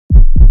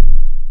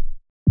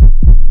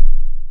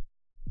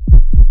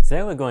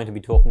Today we're going to be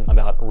talking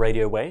about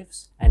radio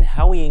waves and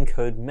how we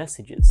encode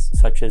messages,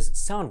 such as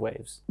sound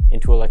waves,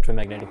 into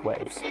electromagnetic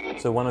waves.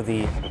 So one of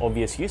the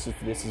obvious uses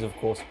for this is, of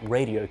course,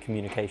 radio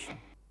communication.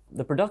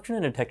 The production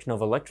and detection of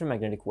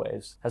electromagnetic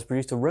waves has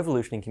produced a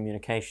revolution in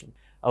communication.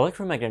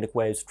 Electromagnetic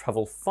waves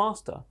travel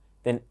faster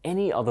than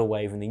any other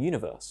wave in the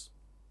universe.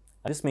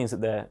 This means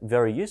that they're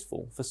very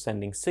useful for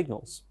sending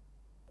signals.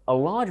 A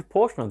large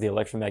portion of the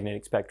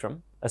electromagnetic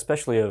spectrum,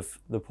 especially of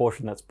the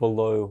portion that's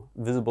below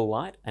visible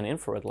light and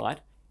infrared light,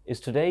 is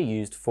today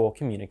used for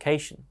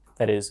communication,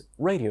 that is,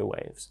 radio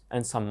waves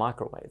and some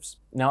microwaves.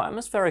 Now,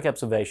 atmospheric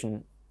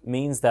observation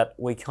means that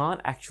we can't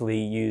actually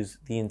use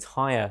the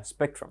entire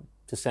spectrum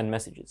to send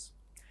messages.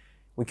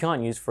 We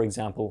can't use, for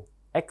example,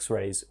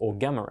 X-rays or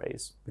gamma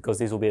rays, because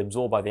these will be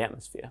absorbed by the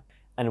atmosphere.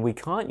 And we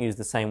can't use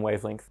the same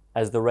wavelength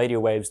as the radio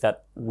waves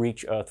that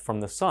reach Earth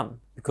from the sun,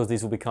 because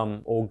these will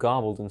become all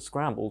garbled and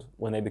scrambled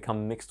when they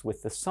become mixed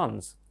with the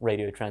sun's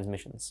radio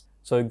transmissions.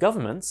 So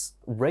governments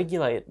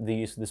regulate the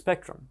use of the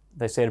spectrum.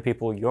 They say to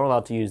people, you're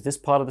allowed to use this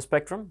part of the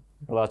spectrum,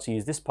 you're allowed to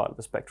use this part of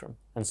the spectrum,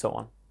 and so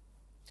on.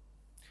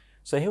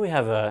 So here we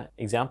have an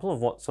example of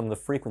what some of the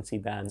frequency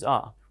bands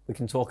are. We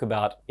can talk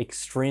about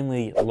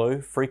extremely low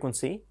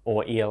frequency,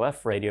 or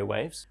ELF radio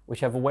waves,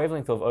 which have a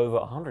wavelength of over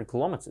 100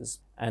 kilometers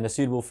and are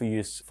suitable for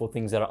use for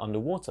things that are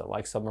underwater,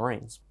 like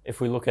submarines. If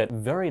we look at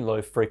very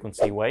low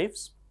frequency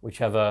waves, which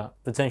have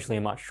potentially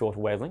a much shorter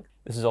wavelength,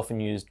 this is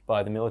often used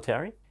by the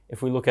military.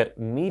 If we look at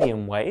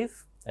medium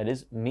wave, that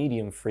is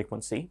medium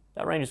frequency,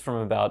 that ranges from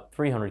about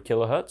 300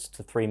 kilohertz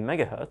to 3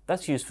 megahertz,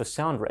 that's used for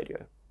sound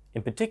radio,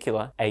 in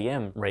particular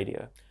AM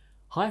radio.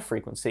 High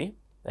frequency,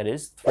 that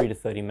is 3 to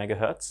 30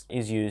 megahertz,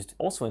 is used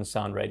also in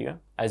sound radio,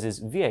 as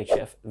is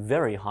VHF,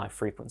 very high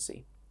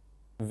frequency.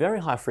 Very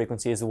high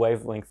frequency is the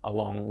wavelength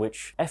along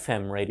which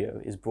FM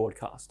radio is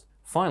broadcast.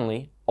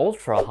 Finally,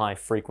 ultra high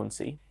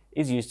frequency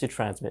is used to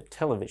transmit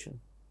television.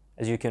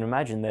 As you can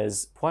imagine,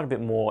 there's quite a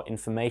bit more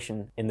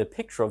information in the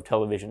picture of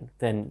television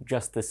than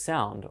just the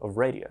sound of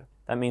radio.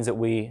 That means that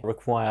we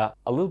require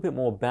a little bit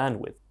more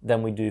bandwidth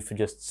than we do for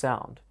just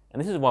sound. And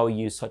this is why we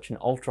use such an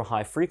ultra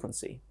high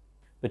frequency.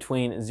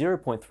 Between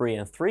 0.3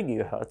 and 3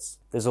 gigahertz,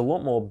 there's a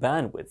lot more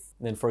bandwidth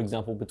than, for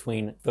example,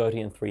 between 30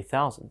 and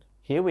 3000.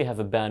 Here we have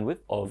a bandwidth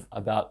of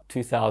about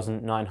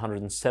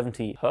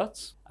 2,970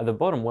 hertz. At the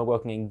bottom, we're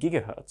working in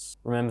gigahertz.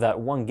 Remember that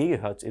 1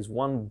 gigahertz is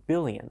 1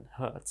 billion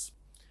hertz.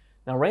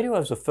 Now, radio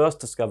waves were first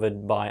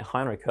discovered by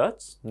Heinrich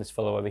Hertz, this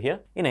fellow over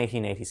here, in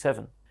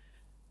 1887.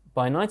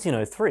 By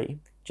 1903,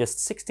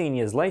 just 16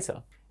 years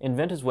later,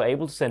 inventors were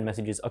able to send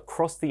messages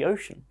across the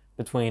ocean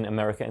between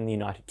America and the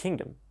United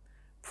Kingdom,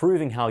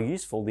 proving how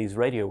useful these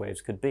radio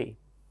waves could be.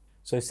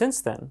 So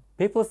since then,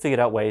 people have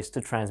figured out ways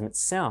to transmit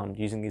sound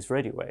using these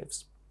radio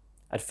waves.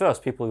 At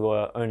first, people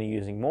were only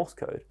using Morse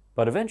code,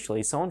 but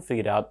eventually someone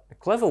figured out a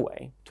clever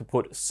way to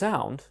put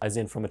sound, as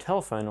in from a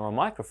telephone or a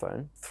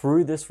microphone,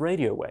 through this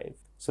radio wave,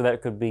 so that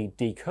it could be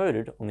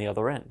decoded on the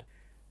other end.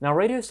 Now,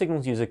 radio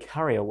signals use a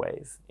carrier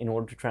wave in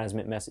order to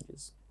transmit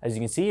messages. As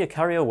you can see, a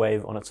carrier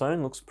wave on its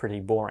own looks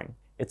pretty boring.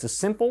 It's a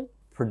simple,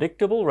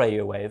 predictable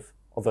radio wave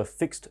of a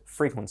fixed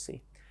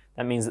frequency.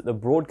 That means that the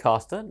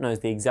broadcaster knows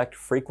the exact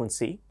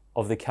frequency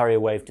of the carrier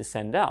wave to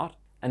send out,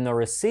 and the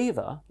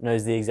receiver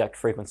knows the exact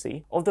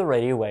frequency of the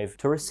radio wave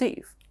to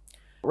receive.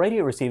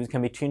 Radio receivers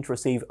can be tuned to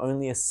receive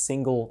only a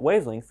single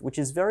wavelength, which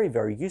is very,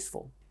 very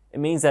useful. It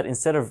means that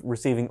instead of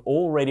receiving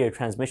all radio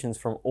transmissions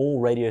from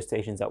all radio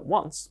stations at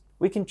once,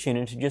 we can tune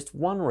into just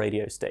one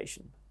radio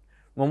station,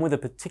 one with a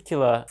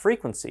particular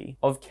frequency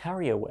of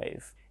carrier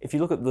wave. If you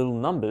look at the little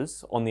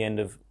numbers on the end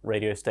of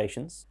radio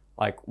stations,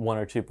 like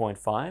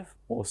 102.5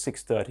 or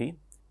 630,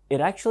 it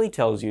actually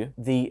tells you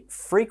the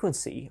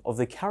frequency of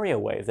the carrier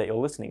wave that you're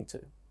listening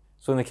to.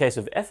 So in the case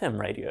of FM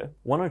radio,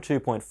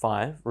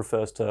 102.5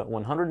 refers to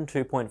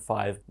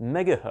 102.5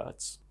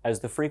 megahertz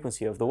as the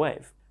frequency of the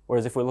wave.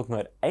 Whereas if we're looking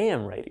at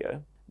AM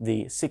radio,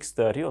 the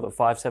 630 or the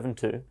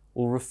 572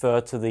 will refer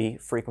to the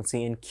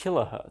frequency in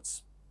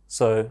kilohertz.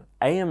 So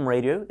AM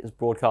radio is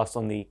broadcast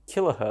on the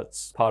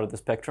kilohertz part of the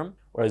spectrum,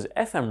 whereas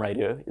FM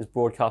radio is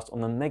broadcast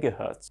on the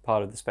megahertz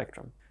part of the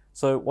spectrum.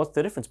 So what's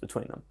the difference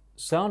between them?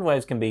 Sound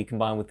waves can be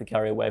combined with the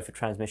carrier wave for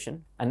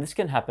transmission, and this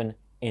can happen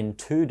in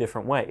two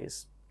different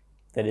ways,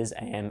 that is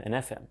AM and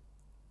FM.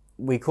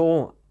 We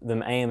call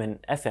them AM and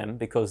FM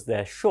because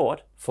they're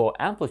short for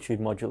amplitude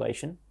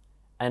modulation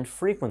and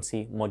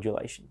frequency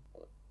modulation.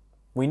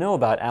 We know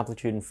about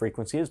amplitude and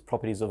frequency as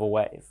properties of a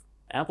wave.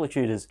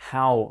 Amplitude is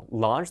how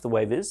large the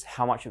wave is,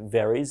 how much it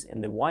varies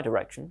in the y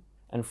direction,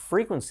 and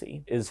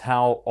frequency is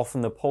how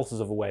often the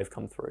pulses of a wave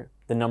come through,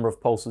 the number of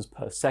pulses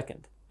per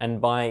second. And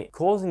by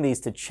causing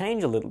these to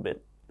change a little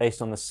bit based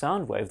on the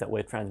sound wave that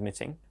we're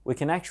transmitting, we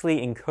can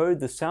actually encode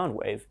the sound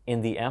wave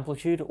in the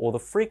amplitude or the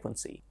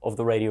frequency of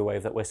the radio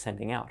wave that we're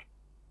sending out.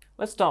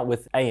 Let's start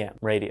with AM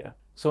radio.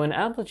 So in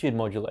amplitude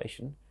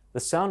modulation, the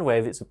sound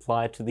wave is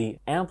applied to the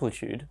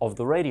amplitude of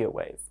the radio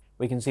wave.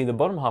 We can see the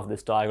bottom half of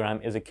this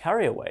diagram is a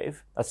carrier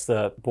wave, that's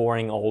the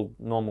boring old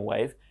normal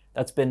wave,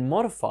 that's been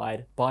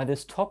modified by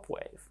this top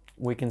wave.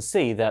 we can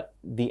see that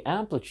the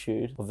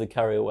amplitude of the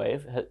carrier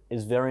wave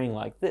is varying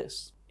like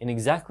this, in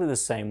exactly the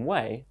same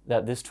way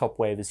that this top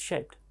wave is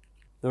shaped.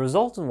 The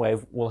resultant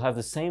wave will have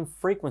the same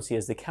frequency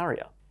as the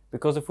carrier,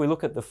 because if we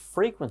look at the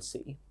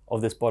frequency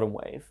of this bottom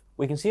wave,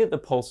 we can see that the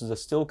pulses are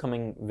still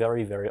coming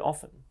very, very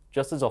often,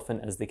 just as often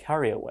as the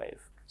carrier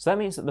wave. So that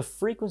means that the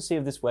frequency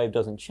of this wave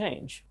doesn't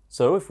change.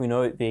 So if we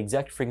know the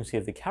exact frequency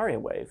of the carrier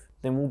wave,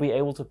 then we'll be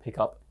able to pick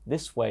up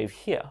this wave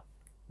here.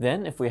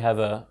 Then if we have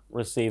a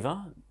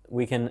receiver,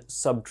 we can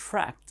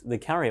subtract the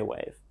carrier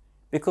wave,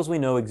 because we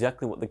know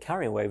exactly what the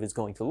carrier wave is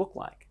going to look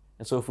like.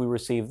 And so if we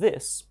receive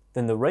this,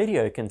 then the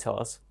radio can tell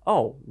us,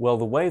 oh, well,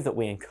 the wave that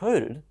we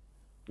encoded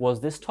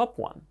was this top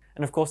one.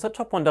 And of course, that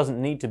top one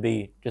doesn't need to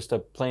be just a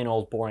plain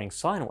old boring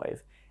sine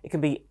wave. It can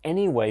be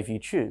any wave you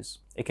choose.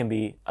 It can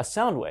be a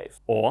sound wave,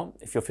 or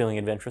if you're feeling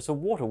adventurous, a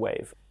water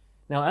wave.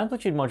 Now,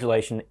 amplitude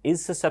modulation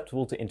is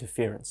susceptible to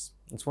interference.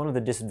 It's one of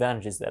the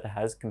disadvantages that it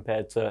has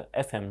compared to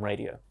FM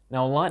radio.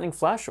 Now, a lightning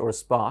flash or a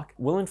spark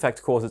will in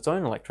fact cause its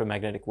own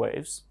electromagnetic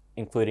waves,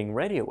 including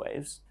radio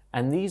waves,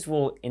 and these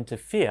will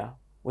interfere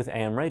with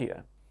AM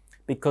radio,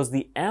 because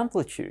the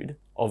amplitude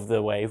of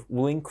the wave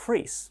will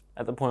increase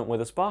at the point where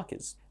the spark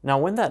is. Now,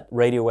 when that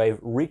radio wave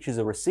reaches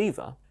a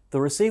receiver,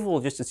 the receiver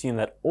will just assume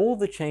that all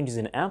the changes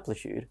in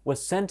amplitude were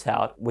sent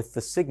out with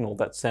the signal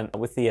that sent,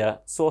 with the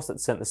source that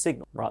sent the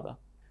signal, rather.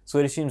 So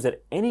it assumes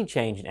that any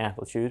change in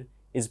amplitude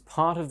is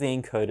part of the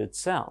encoded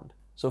sound.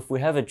 So if we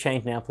have a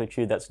change in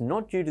amplitude that's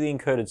not due to the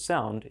encoded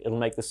sound, it'll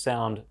make the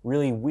sound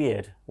really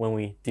weird when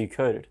we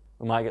decode it.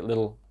 We might get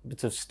little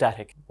bits of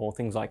static or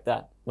things like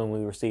that when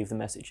we receive the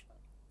message.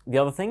 The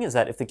other thing is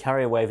that if the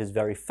carrier wave is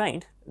very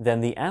faint,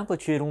 then the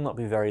amplitude will not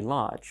be very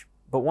large.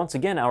 But once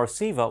again, our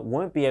receiver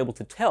won't be able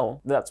to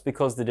tell that's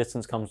because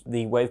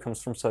the wave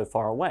comes from so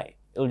far away.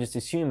 It'll just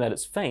assume that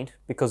it's faint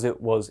because it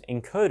was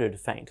encoded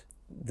faint.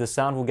 The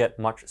sound will get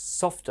much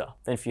softer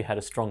than if you had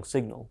a strong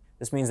signal.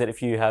 This means that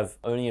if you have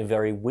only a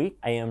very weak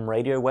AM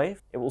radio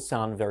wave, it will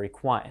sound very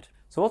quiet.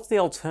 So what's the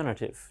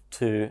alternative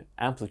to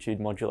amplitude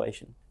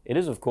modulation? It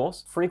is, of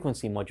course,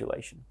 frequency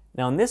modulation.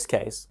 Now in this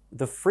case,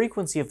 the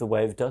frequency of the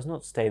wave does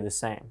not stay the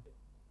same.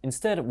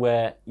 Instead,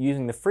 we're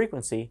using the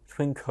frequency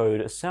to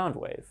encode a sound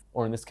wave,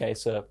 or in this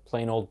case, a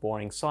plain old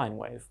boring sine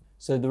wave.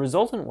 So the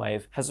resultant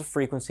wave has a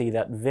frequency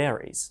that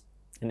varies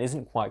and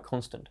isn't quite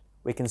constant.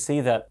 We can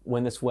see that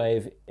when this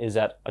wave is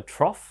at a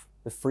trough,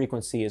 the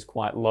frequency is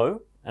quite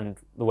low and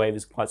the wave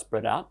is quite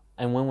spread out.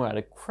 And when we're at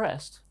a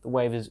crest, the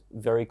wave is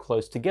very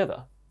close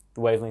together.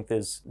 The wavelength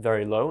is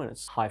very low and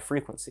it's high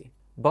frequency.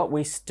 But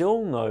we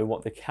still know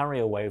what the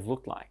carrier wave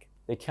looked like.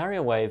 The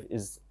carrier wave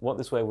is what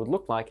this wave would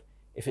look like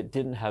if it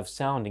didn't have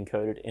sound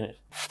encoded in it.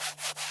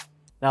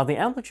 Now, the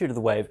amplitude of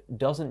the wave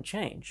doesn't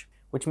change,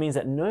 which means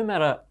that no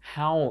matter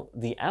how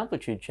the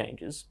amplitude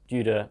changes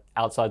due to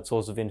outside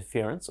source of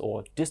interference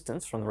or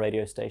distance from the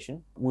radio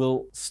station,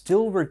 we'll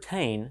still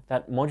retain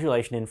that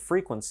modulation in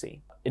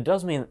frequency. It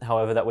does mean,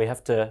 however, that we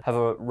have to have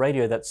a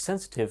radio that's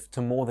sensitive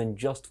to more than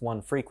just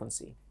one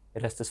frequency.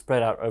 It has to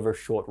spread out over a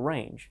short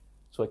range,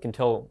 so it can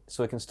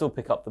still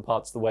pick up the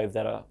parts of the wave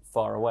that are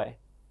far away.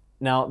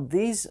 Now,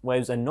 these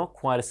waves are not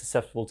quite as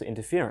susceptible to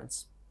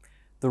interference.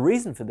 The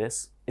reason for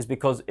this is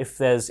because if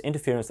there's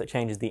interference that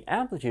changes the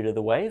amplitude of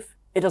the wave,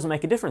 it doesn't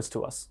make a difference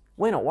to us.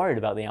 We're not worried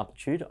about the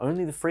amplitude,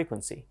 only the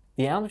frequency.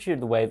 The amplitude of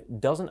the wave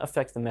doesn't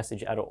affect the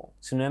message at all.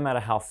 So no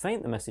matter how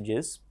faint the message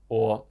is,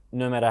 or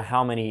no matter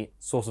how many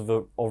sources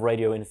of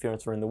radio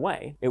interference are in the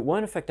way, it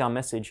won't affect our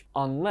message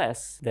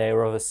unless they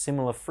are of a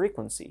similar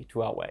frequency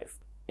to our wave.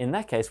 In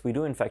that case, we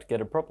do in fact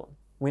get a problem.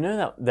 We know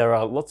that there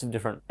are lots of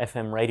different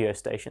FM radio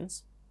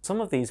stations. Some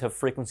of these have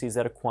frequencies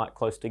that are quite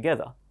close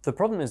together. The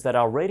problem is that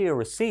our radio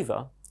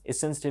receiver is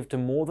sensitive to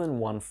more than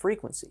one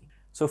frequency.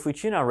 So if we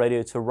tune our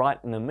radio to right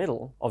in the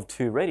middle of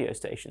two radio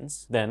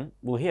stations, then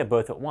we'll hear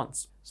both at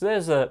once. So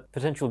there's a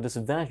potential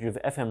disadvantage of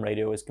FM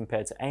radio as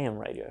compared to AM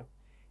radio.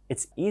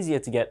 It's easier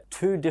to get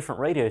two different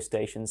radio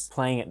stations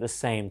playing at the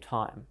same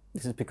time.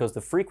 This is because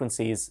the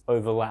frequencies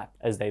overlap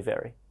as they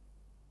vary.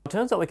 It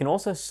turns out we can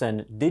also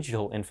send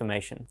digital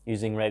information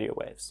using radio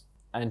waves.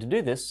 And to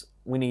do this,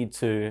 we need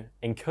to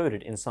encode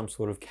it in some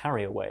sort of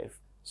carrier wave.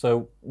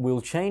 So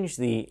we'll change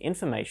the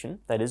information,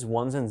 that is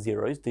ones and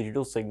zeros,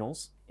 digital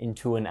signals,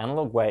 into an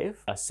analog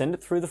wave, send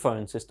it through the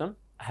phone system,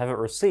 have it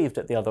received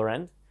at the other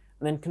end,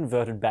 and then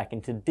convert it back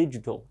into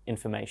digital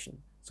information.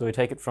 So we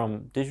take it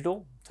from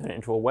digital, turn it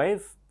into a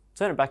wave,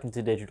 turn it back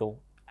into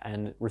digital,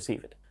 and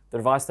receive it. The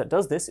device that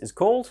does this is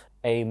called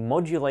a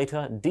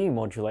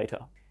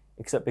modulator-demodulator,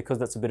 except because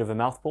that's a bit of a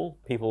mouthful,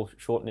 people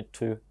shorten it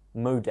to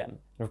modem.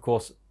 And of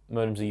course,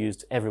 modems are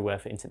used everywhere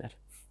for internet.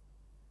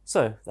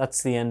 So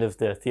that's the end of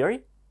the theory.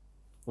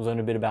 It was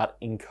only a bit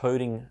about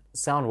encoding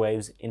sound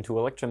waves into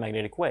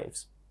electromagnetic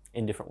waves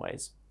in different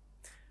ways.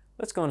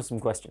 Let's go into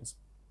some questions.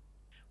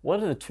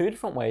 What are the two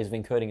different ways of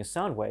encoding a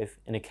sound wave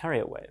in a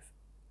carrier wave?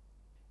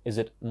 Is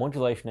it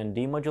modulation and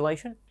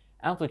demodulation,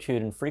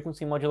 amplitude and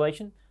frequency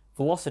modulation,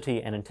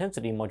 velocity and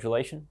intensity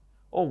modulation,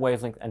 or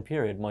wavelength and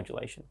period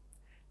modulation?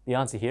 The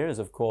answer here is,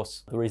 of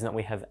course, the reason that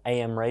we have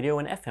AM radio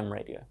and FM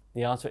radio.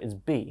 The answer is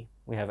B.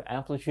 We have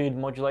amplitude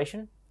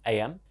modulation,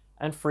 AM,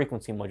 and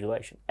frequency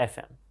modulation,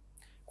 FM.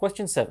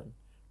 Question 7.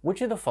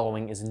 Which of the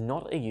following is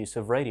not a use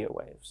of radio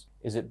waves?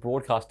 Is it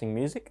broadcasting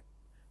music,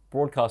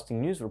 broadcasting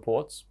news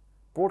reports,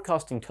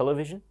 broadcasting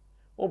television,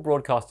 or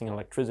broadcasting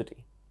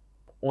electricity?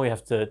 All you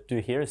have to do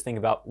here is think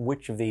about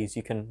which of these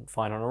you can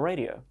find on a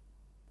radio.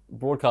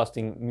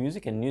 Broadcasting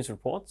music and news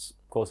reports,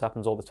 of course,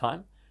 happens all the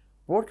time.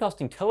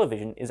 Broadcasting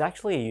television is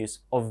actually a use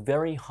of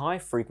very high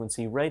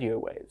frequency radio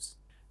waves.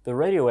 The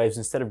radio waves,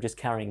 instead of just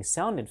carrying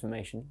sound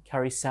information,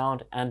 carry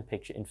sound and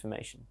picture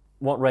information.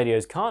 What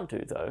radios can't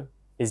do, though,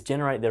 is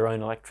generate their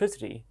own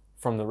electricity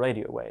from the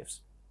radio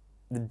waves.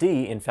 The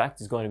D, in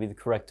fact, is going to be the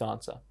correct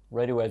answer.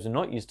 Radio waves are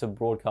not used to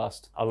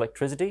broadcast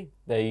electricity,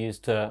 they're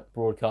used to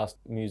broadcast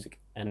music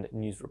and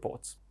news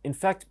reports. In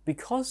fact,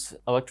 because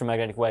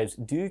electromagnetic waves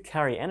do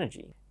carry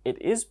energy, it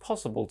is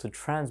possible to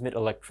transmit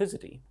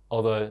electricity,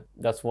 although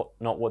that's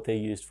not what they're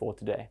used for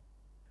today.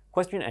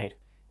 Question 8.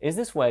 Is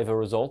this wave a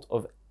result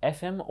of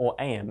FM or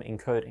AM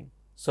encoding?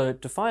 So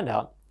to find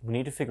out, we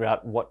need to figure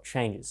out what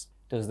changes.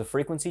 Does the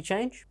frequency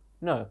change?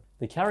 No.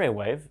 The carrier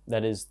wave,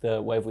 that is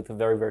the wave with a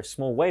very, very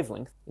small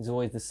wavelength, is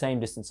always the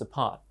same distance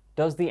apart.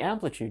 Does the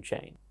amplitude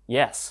change?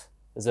 Yes.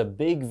 There's a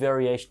big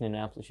variation in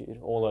amplitude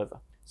all over.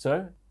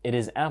 So it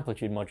is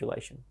amplitude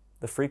modulation.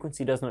 The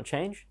frequency does not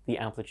change, the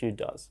amplitude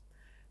does.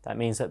 That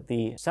means that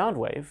the sound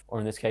wave, or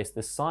in this case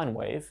the sine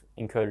wave,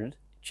 encoded,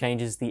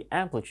 changes the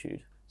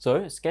amplitude.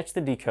 So sketch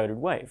the decoded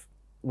wave.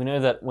 We know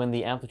that when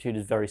the amplitude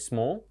is very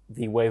small,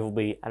 the wave will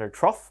be at a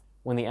trough.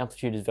 When the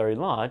amplitude is very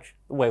large,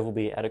 the wave will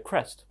be at a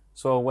crest.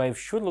 So a wave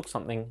should look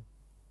something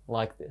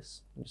like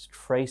this. Just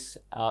trace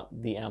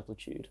out the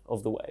amplitude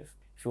of the wave.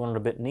 If you want it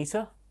a bit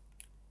neater,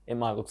 it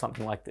might look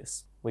something like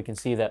this. We can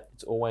see that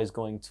it's always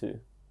going to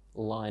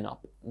line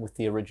up with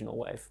the original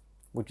wave,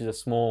 which is a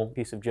small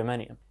piece of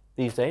germanium.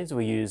 These days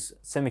we use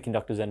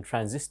semiconductors and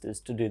transistors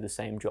to do the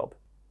same job.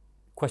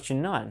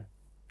 Question 9.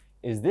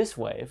 Is this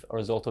wave a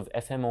result of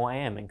FM or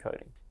AM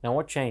encoding? Now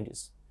what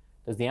changes?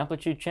 Does the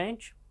amplitude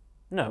change?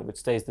 No, it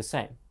stays the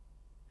same.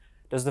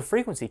 Does the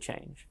frequency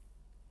change?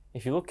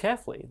 If you look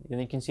carefully, then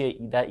you can see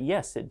that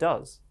yes, it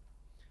does.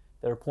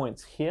 There are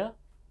points here,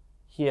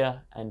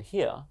 here, and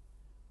here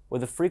where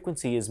the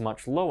frequency is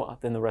much lower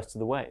than the rest of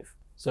the wave.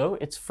 So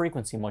it's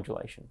frequency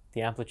modulation.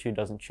 The amplitude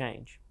doesn't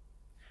change.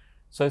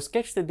 So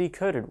sketch the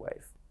decoded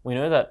wave. We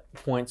know that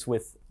points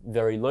with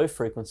very low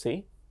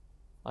frequency,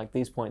 like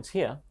these points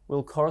here,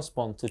 will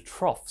correspond to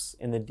troughs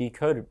in the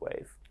decoded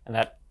wave, and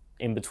that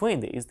in between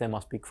these there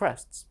must be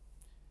crests.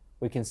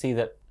 We can see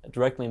that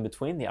directly in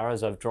between the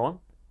arrows I've drawn,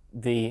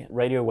 the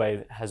radio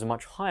wave has a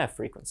much higher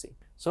frequency.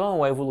 So our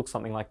wave will look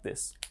something like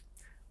this.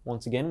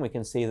 Once again, we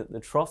can see that the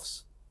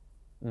troughs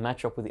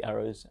match up with the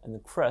arrows and the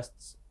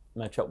crests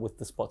match up with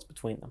the spots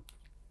between them.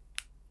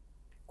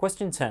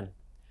 Question 10.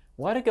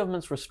 Why do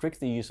governments restrict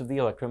the use of the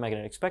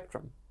electromagnetic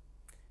spectrum?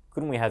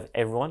 Couldn't we have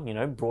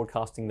everyone,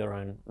 broadcasting their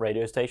own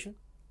radio station?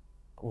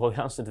 Well,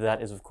 the answer to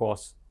that is, of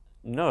course,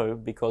 no,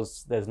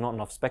 because there's not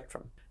enough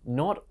spectrum.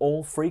 Not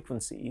all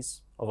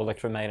frequencies of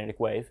electromagnetic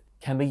wave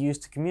can be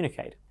used to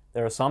communicate.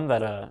 There are some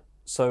that are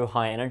so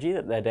high energy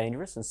that they're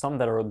dangerous, and some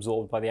that are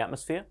absorbed by the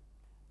atmosphere,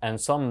 and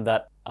some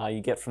that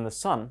you get from the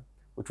sun,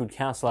 which would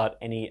cancel out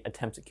any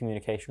attempts at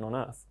communication on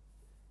Earth.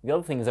 The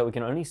other thing is that we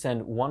can only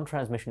send one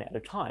transmission at a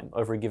time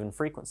over a given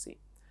frequency.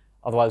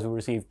 Otherwise we'll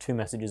receive two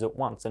messages at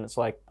once, and it's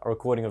like a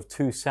recording of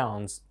two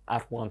sounds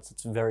at once.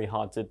 It's very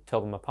hard to tell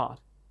them apart.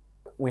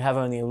 We have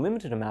only a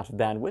limited amount of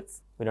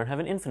bandwidth. We don't have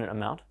an infinite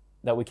amount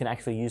that we can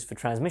actually use for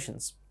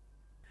transmissions.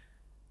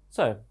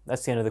 So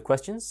that's the end of the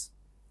questions,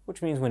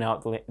 which means we're now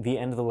at the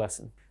end of the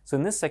lesson. So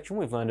in this section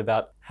we've learned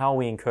about how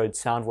we encode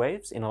sound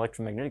waves in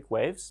electromagnetic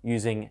waves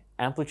using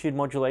amplitude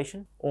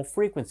modulation or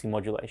frequency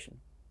modulation.